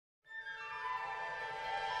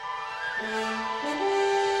Hello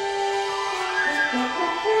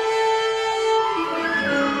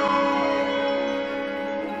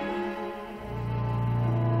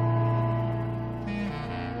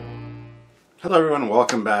everyone,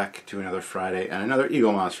 welcome back to another Friday and another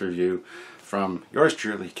Eaglemoss review from yours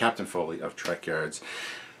truly, Captain Foley of Trekyards.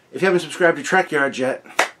 If you haven't subscribed to Trekyards yet,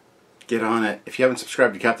 get on it. If you haven't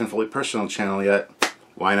subscribed to Captain Foley personal channel yet,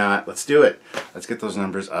 why not? Let's do it. Let's get those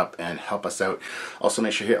numbers up and help us out. Also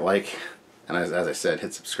make sure you hit like, and as I said,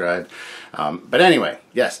 hit subscribe. But anyway,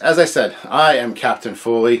 yes, as I said, I am Captain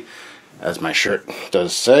Foley, as my shirt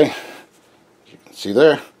does say. You can see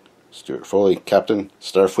there, Stuart Foley, Captain,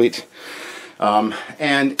 Starfleet.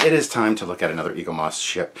 And it is time to look at another Eaglemoss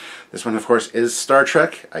ship. This one, of course, is Star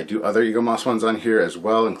Trek. I do other Eaglemoss ones on here as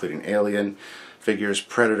well, including Alien figures,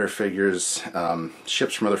 Predator figures,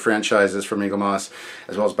 ships from other franchises from Eaglemoss,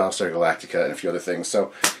 as well as Battlestar Galactica and a few other things.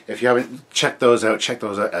 So if you haven't checked those out, check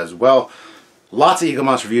those out as well. Lots of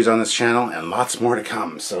Eaglemoss reviews on this channel and lots more to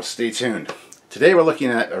come, so stay tuned. Today we're looking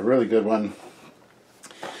at a really good one.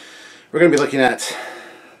 We're going to be looking at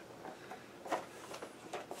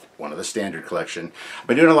one of the standard collection. I've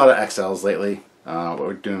been doing a lot of XLs lately.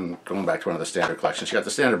 We're going back to one of the standard collections. You got the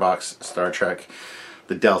standard box, Star Trek,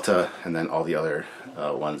 the Delta, and then all the other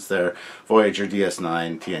ones there. Voyager,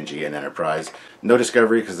 DS9, TNG, and Enterprise. No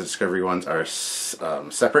Discovery because the Discovery ones are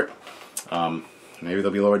separate. Maybe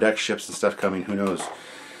there'll be lower deck ships and stuff coming, who knows.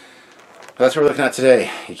 But that's what we're looking at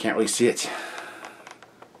today. You can't really see it.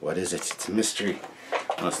 What is it? It's a mystery.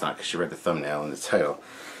 No, it's not because you read the thumbnail and the title.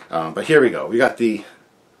 But here we go. We got the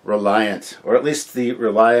Reliant, or at least the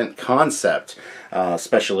Reliant concept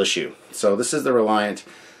special issue. So this is the Reliant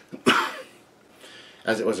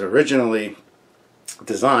as it was originally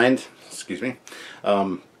designed, excuse me,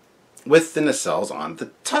 with the nacelles on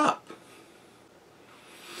the top.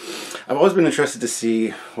 I've always been interested to see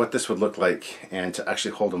what this would look like and to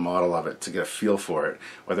actually hold a model of it to get a feel for it,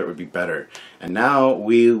 whether it would be better. And now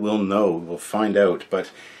we will know, we'll find out. But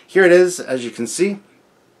here it is, as you can see.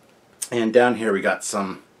 And down here we got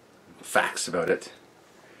some facts about it.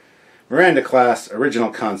 Miranda class, original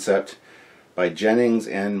concept by Jennings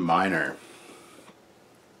and Miner.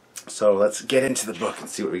 So let's get into the book and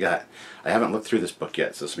see what we got. I haven't looked through this book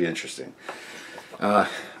yet, so this will be interesting.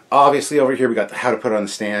 Obviously over here we got the how to put on the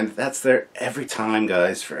stand. That's there every time,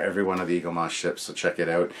 guys, for every one of the Eaglemoss ships, so check it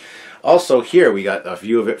out. Also here we got a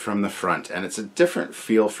view of it from the front, and it's a different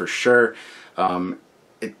feel for sure.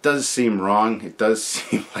 It does seem wrong. It does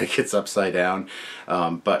seem like it's upside down,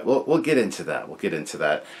 but we'll get into that. We'll get into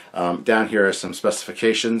that. Down here are some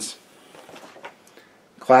specifications.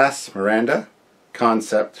 Class, Miranda.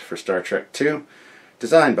 Concept for Star Trek II.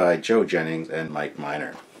 Designed by Joe Jennings and Mike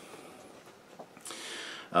Miner.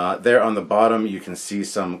 There on the bottom you can see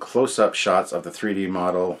some close-up shots of the 3D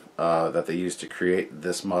model that they used to create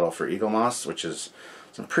this model for Eaglemoss, which is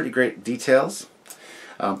some pretty great details.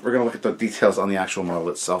 We're going to look at the details on the actual model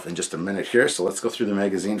itself in just a minute here, so let's go through the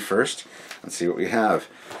magazine first and see what we have.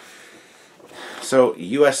 So,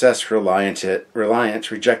 USS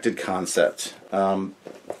Reliant Rejected Concept.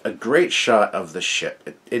 A great shot of the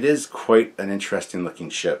ship. It is quite an interesting looking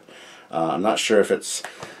ship. I'm not sure if it's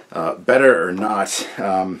better or not,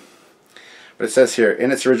 but it says here, in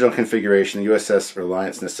its original configuration, the USS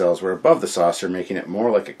Reliant's nacelles were above the saucer, making it more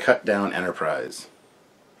like a cut-down Enterprise.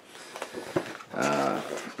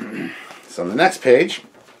 So on the next page,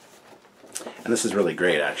 and this is really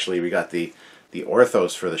great actually, we got the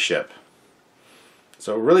orthos for the ship.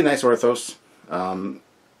 So really nice orthos.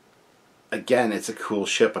 Again, it's a cool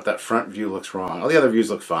ship, but that front view looks wrong. All the other views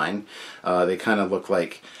look fine. They kind of look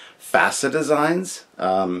like FASA designs.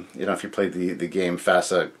 You know, if you played the game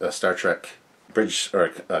FASA, Star Trek Bridge or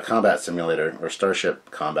Combat Simulator or Starship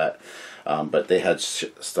Combat, but they had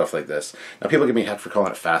stuff like this. Now people give me heck for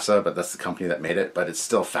calling it FASA, but that's the company that made it, but it's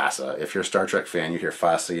still FASA. If you're a Star Trek fan, you hear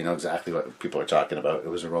FASA, you know exactly what people are talking about. It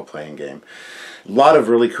was a role-playing game. A lot of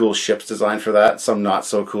really cool ships designed for that, some not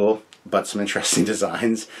so cool, but some interesting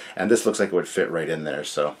designs, and this looks like it would fit right in there.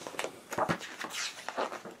 So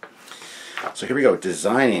here we go,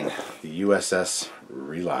 designing the USS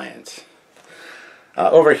Reliant.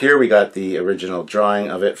 Over here we got the original drawing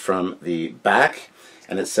of it from the back,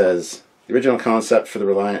 and it says, the original concept for the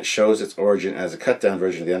Reliant shows its origin as a cut-down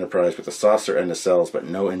version of the Enterprise with a saucer and nacelles, but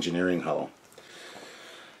no engineering hull.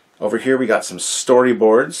 Over here we got some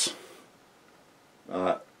storyboards,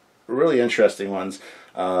 really interesting ones,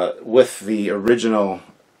 with the original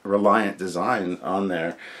Reliant design on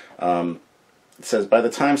there. It says, by the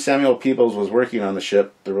time Samuel Peebles was working on the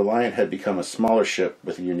ship, the Reliant had become a smaller ship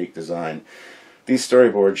with a unique design. These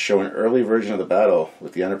storyboards show an early version of the battle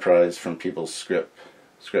with the Enterprise from Peebles' script.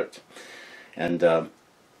 script. And yeah,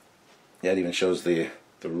 it even shows the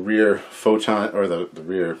rear photon, or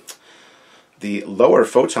the lower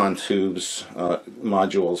photon tubes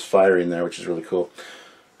modules firing there, which is really cool.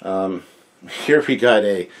 Here we got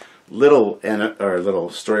a little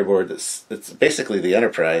storyboard it's basically the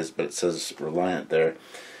Enterprise, but it says Reliant there.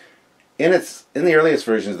 In the earliest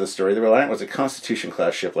versions of the story, the Reliant was a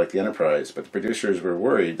Constitution-class ship like the Enterprise, but the producers were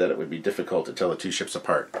worried that it would be difficult to tell the two ships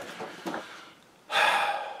apart.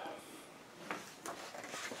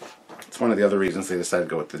 It's one of the other reasons they decided to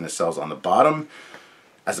go with the nacelles on the bottom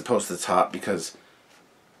as opposed to the top, because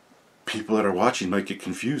people that are watching might get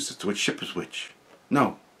confused as to which ship is which.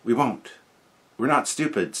 No, we won't. We're not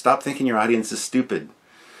stupid. Stop thinking your audience is stupid.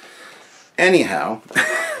 Anyhow,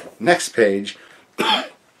 next page,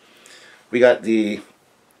 we got a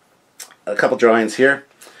couple drawings here,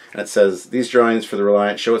 and it says, these drawings for the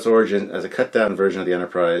Reliant show its origin as a cut-down version of the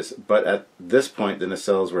Enterprise, but at this point the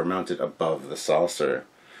nacelles were mounted above the saucer.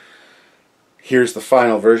 Here's the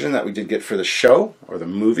final version that we did get for the show, or the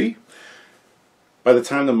movie. By the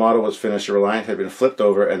time the model was finished, the Reliant had been flipped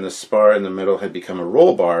over and the spar in the middle had become a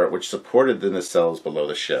roll bar which supported the nacelles below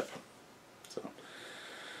the ship. So,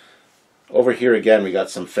 over here again we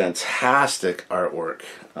got some fantastic artwork,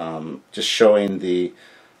 just showing the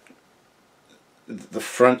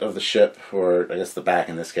front of the ship, or I guess the back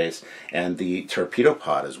in this case, and the torpedo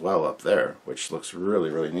pod as well up there, which looks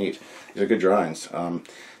really, really neat. These are good drawings.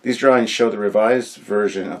 These drawings show the revised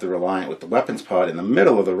version of the Reliant with the weapons pod in the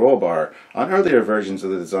middle of the roll bar. On earlier versions of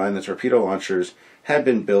the design, the torpedo launchers had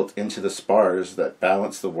been built into the spars that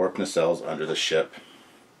balance the warp nacelles under the ship.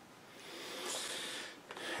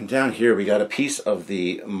 And down here we got a piece of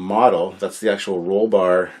the model. That's the actual roll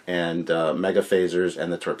bar and mega phasers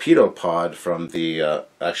and the torpedo pod from the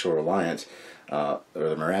actual Reliant, or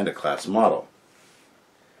the Miranda class model.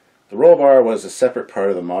 The roll bar was a separate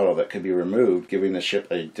part of the model that could be removed, giving the ship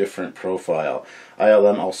a different profile.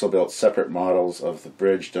 ILM also built separate models of the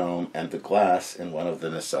bridge dome and the glass in one of the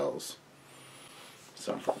nacelles.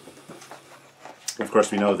 So, of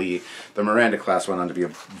course, we know the Miranda class went on to be a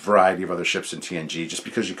variety of other ships in TNG, just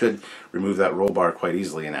because you could remove that roll bar quite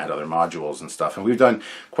easily and add other modules and stuff. And we've done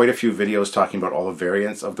quite a few videos talking about all the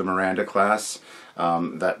variants of the Miranda class,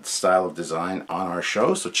 that style of design, on our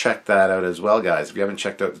show. So check that out as well, guys. If you haven't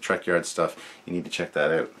checked out the Trekyards stuff, you need to check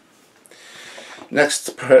that out.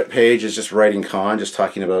 Next page is just writing con, just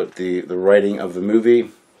talking about the writing of the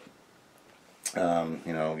movie. You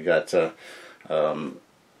know, we got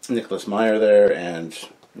Nicholas Meyer there, and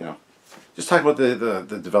you know, just talk about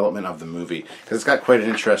the development of the movie, because it's got quite an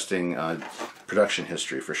interesting production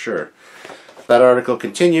history for sure. That article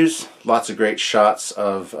continues. Lots of great shots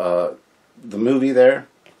of the movie there,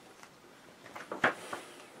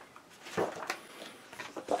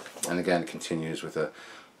 and again continues with the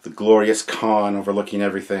glorious Khan overlooking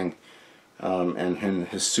everything, and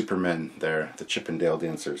his Supermen there, the Chippendale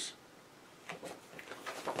dancers.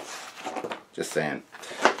 Just saying.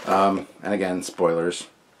 And again, spoilers.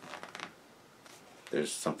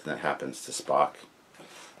 There's something that happens to Spock.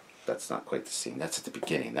 That's not quite the scene. That's at the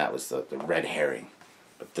beginning. That was the red herring.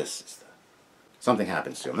 But this is something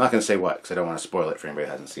happens to him. I'm not going to say what, because I don't want to spoil it for anybody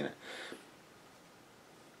who hasn't seen it.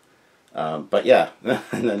 But yeah,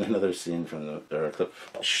 and then another scene from or a clip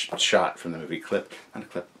shot from the movie. Clip, not a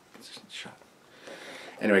clip, it's just a shot.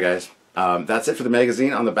 Anyway, guys, that's it for the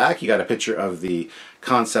magazine. On the back, you got a picture of the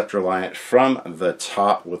concept Reliant from the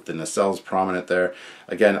top with the nacelles prominent there.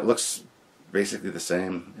 Again, it looks basically the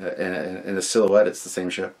same. In a silhouette, it's the same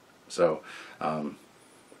ship. So,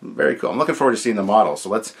 very cool. I'm looking forward to seeing the model. So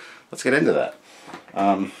let's get into that.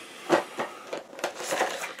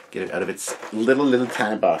 Get it out of its little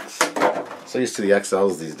tiny box. So used to the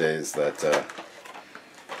XLs these days that,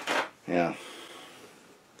 yeah.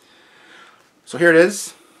 So here it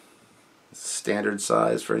is. Standard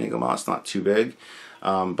size for an Eaglemoss, not too big,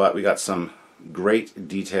 but we got some great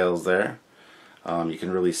details there. You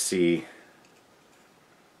can really see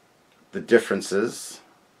the differences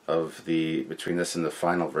of between this and the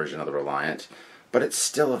final version of the Reliant, but it's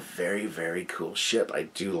still a very, very cool ship. I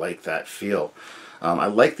do like that feel. I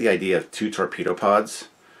like the idea of 2 torpedo pods.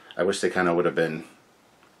 I wish they kind of would have been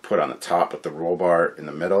put on the top with the roll bar in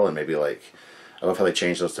the middle, and maybe like, I love how they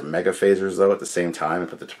changed those to mega phasers though at the same time and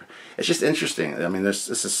put it's just interesting. I mean, this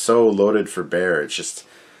is so loaded for bear. It's just,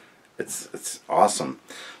 it's awesome.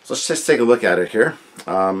 So let's just take a look at it here.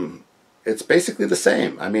 It's basically the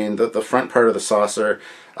same. I mean, the front part of the saucer,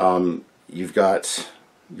 you've got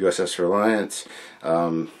USS Reliant,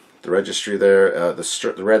 the registry there,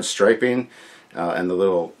 the red striping, and the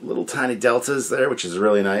little tiny deltas there, which is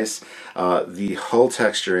really nice. The hull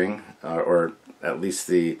texturing, or at least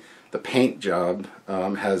the paint job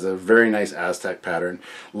has a very nice Aztec pattern,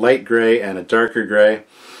 light gray and a darker gray.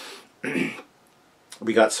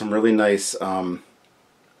 We got some really nice, as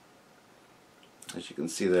you can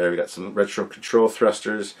see there, we got some retro control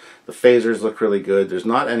thrusters. The phasers look really good. There's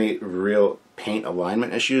not any real paint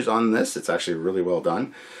alignment issues on this. It's actually really well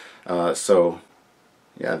done. So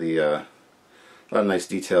yeah, a lot of nice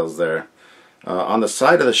details there. On the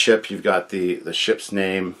side of the ship, you've got the ship's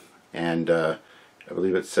name, and I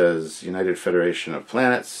believe it says United Federation of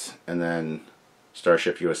Planets, and then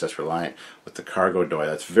Starship USS Reliant with the cargo door.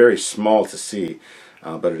 That's very small to see,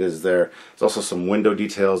 but it is there. There's also some window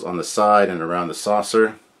details on the side and around the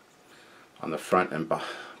saucer, on the front and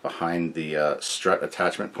behind the strut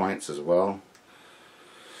attachment points as well.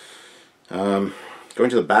 Going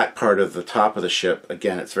to the back part of the top of the ship,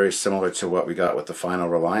 again, it's very similar to what we got with the final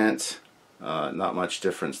Reliant. Not much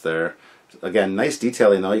difference there. Again, nice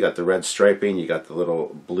detailing though. You got the red striping, you got the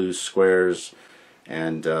little blue squares,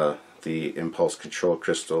 and the impulse control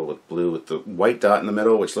crystal with blue with the white dot in the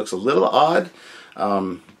middle, which looks a little odd,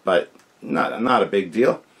 but not a big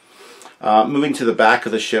deal. Moving to the back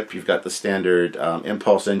of the ship, you've got the standard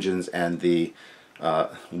impulse engines and the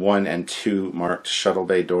 1 and 2 marked shuttle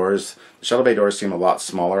bay doors. The shuttle bay doors seem a lot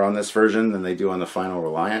smaller on this version than they do on the final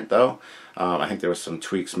Reliant though. I think there was some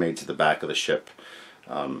tweaks made to the back of the ship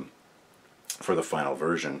for the final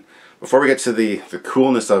version. Before we get to the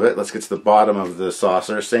coolness of it, let's get to the bottom of the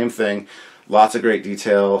saucer. Same thing, lots of great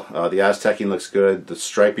detail. The Aztecing looks good, the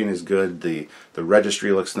striping is good, the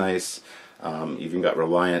registry looks nice. You've even got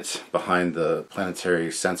Reliant behind the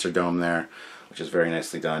planetary sensor dome there, which is very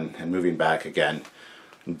nicely done. And moving back again,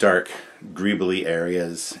 dark greebly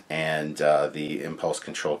areas and the impulse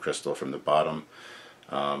control crystal from the bottom.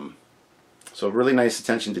 So really nice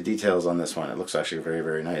attention to details on this one. It looks actually very,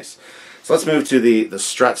 very nice. So let's move to the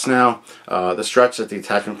struts now. The struts at the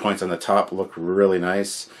attachment points on the top look really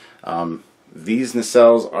nice. These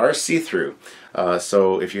nacelles are see-through,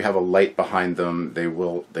 so if you have a light behind them, they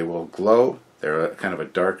will glow. They're kind of a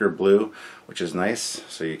darker blue, which is nice,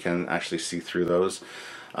 so you can actually see through those.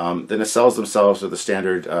 The nacelles themselves are the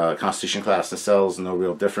standard Constitution class nacelles, no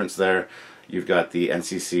real difference there. You've got the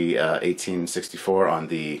NCC 1864 on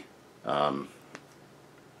the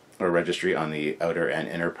or registry on the outer and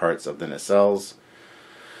inner parts of the nacelles,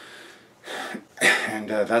 and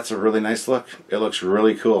that's a really nice look. It looks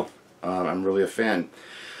really cool. I'm really a fan.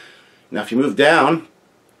 Now if you move down,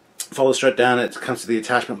 follow the strut down, it comes to the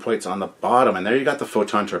attachment points on the bottom, and there you got the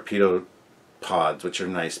photon torpedo pods, which are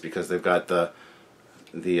nice because they've got the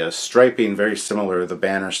striping very similar, the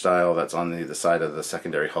banner style that's on the side of the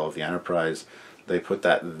secondary hull of the Enterprise. They put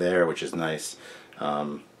that there, which is nice.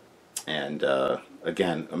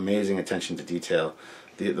 Again, amazing attention to detail.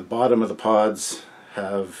 The bottom of the pods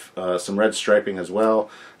have some red striping as well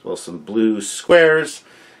as some blue squares,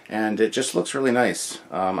 and it just looks really nice.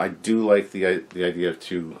 I do like the idea of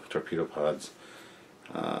 2 torpedo pods.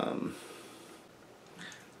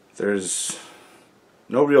 There's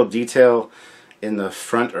no real detail in the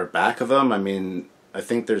front or back of them. I mean, I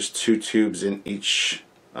think there's 2 tubes in each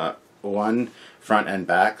one, front and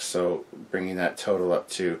back, so bringing that total up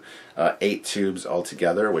to 8 tubes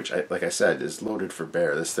altogether, which, like I said, is loaded for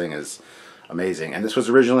bear. This thing is amazing. And this was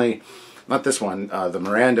originally, not this one, the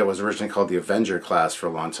Miranda was originally called the Avenger class for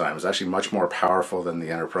a long time. It was actually much more powerful than the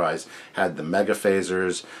Enterprise. Had the mega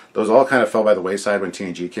phasers. Those all kind of fell by the wayside when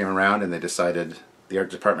TNG came around, and they decided, the art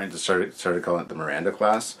department started calling it the Miranda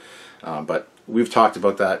class. But we've talked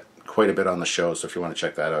about that quite a bit on the show, so if you want to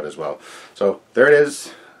check that out as well. So there it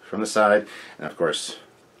is from the side, and of course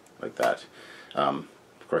like that. Of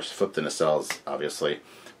course flip the nacelles obviously,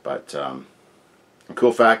 but a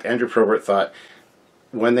cool fact, Andrew Probert thought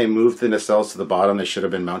when they moved the nacelles to the bottom they should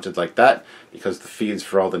have been mounted like that, because the feeds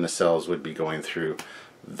for all the nacelles would be going through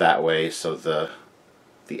that way, so the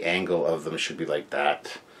angle of them should be like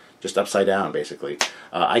that, just upside down basically.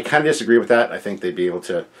 I kind of disagree with that. I think they'd be able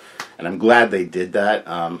to, and I'm glad they did that.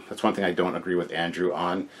 That's one thing I don't agree with Andrew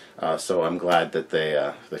on, so I'm glad that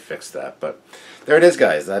they fixed that. But there it is,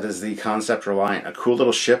 guys. That is the Concept Reliant, a cool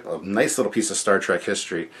little ship, a nice little piece of Star Trek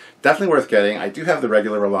history. Definitely worth getting. I do have the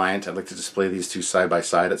regular Reliant. I'd like to display these two side by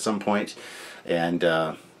side at some point, and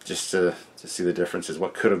just to see the differences,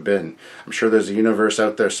 what could have been. I'm sure there's a universe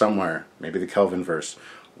out there somewhere, maybe the Kelvinverse,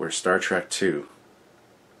 where Star Trek II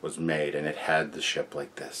was made and it had the ship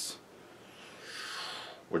like this.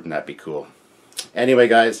 Wouldn't that be cool? Anyway,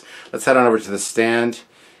 guys, let's head on over to the stand,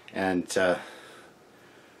 and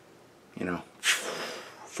you know,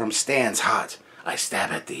 from stands hot I stab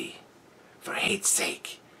at thee for hate's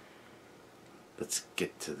sake. Let's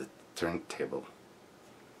get to the turntable.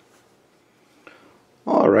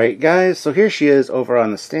 Alright guys, so here she is over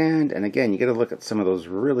on the stand, and again you get to look at some of those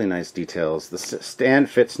really nice details. The stand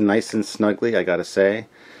fits nice and snugly, I gotta say.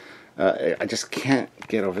 I just can't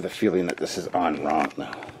get over the feeling that this is on wrong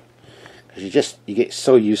now. Because you get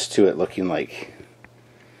so used to it looking like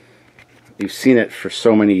you've seen it for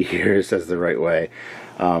so many years as the right way.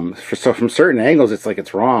 So from certain angles it's like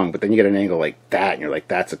it's wrong, but then you get an angle like that and you're like,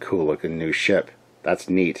 that's a cool looking new ship. That's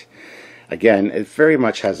neat. Again, it very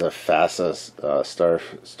much has a FASA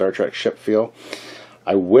Star Trek ship feel.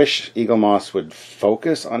 I wish Eaglemoss would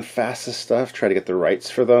focus on FASA stuff, try to get the rights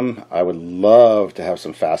for them. I would love to have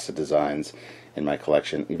some FASA designs in my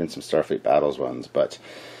collection, even some Starfleet Battles ones, but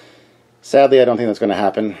sadly I don't think that's going to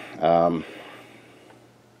happen.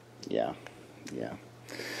 Yeah.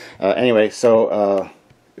 Anyway, so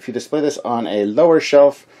if you display this on a lower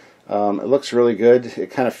shelf, it looks really good.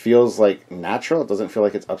 It kind of feels like natural. It doesn't feel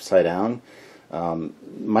like it's upside down.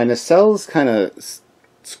 My nacelles kind of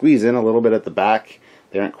squeeze in a little bit at the back.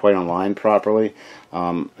 They aren't quite on line properly.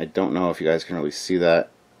 I don't know if you guys can really see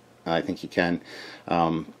that. I think you can.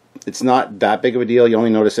 It's not that big of a deal. You only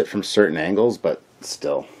notice it from certain angles, but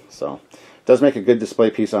still. So it does make a good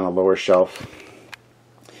display piece on a lower shelf.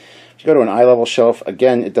 If you go to an eye-level shelf,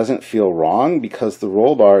 again, it doesn't feel wrong because the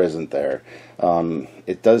roll bar isn't there.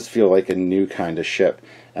 It does feel like a new kind of ship,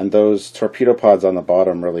 and those torpedo pods on the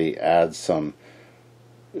bottom really add some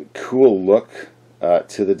cool look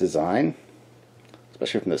to the design,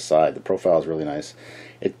 especially from this side. The profile is really nice.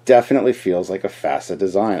 It definitely feels like a FASA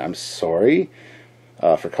design. I'm sorry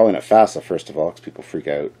for calling it FASA, first of all, because people freak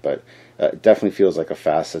out, but it definitely feels like a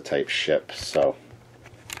FASA type ship. So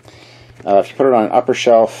if you put it on an upper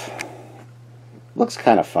shelf, looks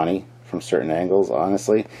kind of funny from certain angles,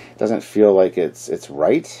 honestly. It doesn't feel like it's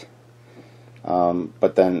right,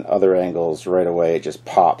 but then other angles right away it just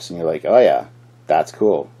pops and you're like, oh yeah, that's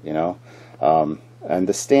cool, you know. And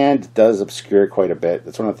the stand does obscure quite a bit.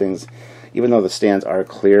 That's one of the things, even though the stands are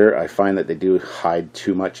clear, I find that they do hide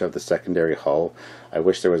too much of the secondary hull. I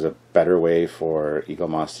wish there was a better way for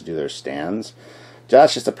Eaglemoss to do their stands.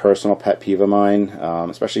 That's just a personal pet peeve of mine,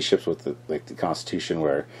 especially ships with the Constitution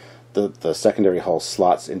where the secondary hull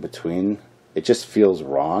slots in between. It just feels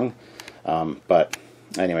wrong. But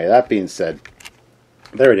anyway, that being said,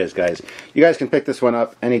 there it is, guys. You guys can pick this one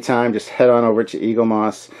up anytime. Just head on over to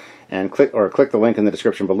Eaglemoss and click the link in the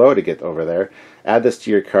description below to get over there. Add this to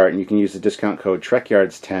your cart, and you can use the discount code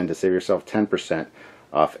Trekyards10 to save yourself 10%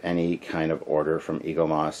 off any kind of order from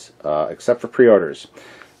Eaglemoss, except for pre-orders.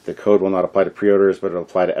 The code will not apply to pre-orders, but it'll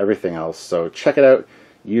apply to everything else. So check it out.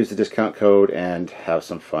 Use the discount code and have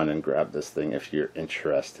some fun and grab this thing if you're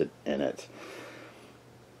interested in it.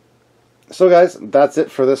 So guys, that's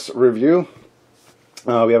it for this review.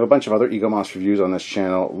 We have a bunch of other Eaglemoss reviews on this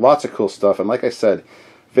channel. Lots of cool stuff. And like I said,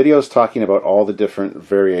 videos talking about all the different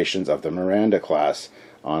variations of the Miranda class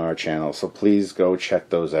on our channel. So please go check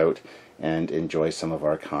those out and enjoy some of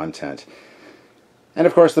our content. And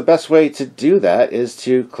of course, the best way to do that is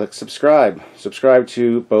to click subscribe. Subscribe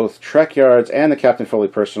to both Trekyards and the Captain Foley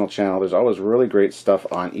personal channel. There's always really great stuff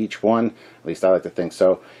on each one. At least I like to think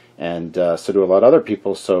so. And so do a lot of other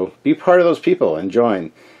people. So be part of those people and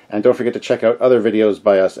join. And don't forget to check out other videos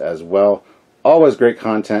by us as well. Always great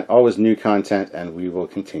content, always new content, and we will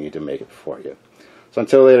continue to make it for you. So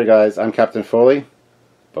until later, guys, I'm Captain Foley.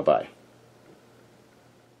 Bye-bye.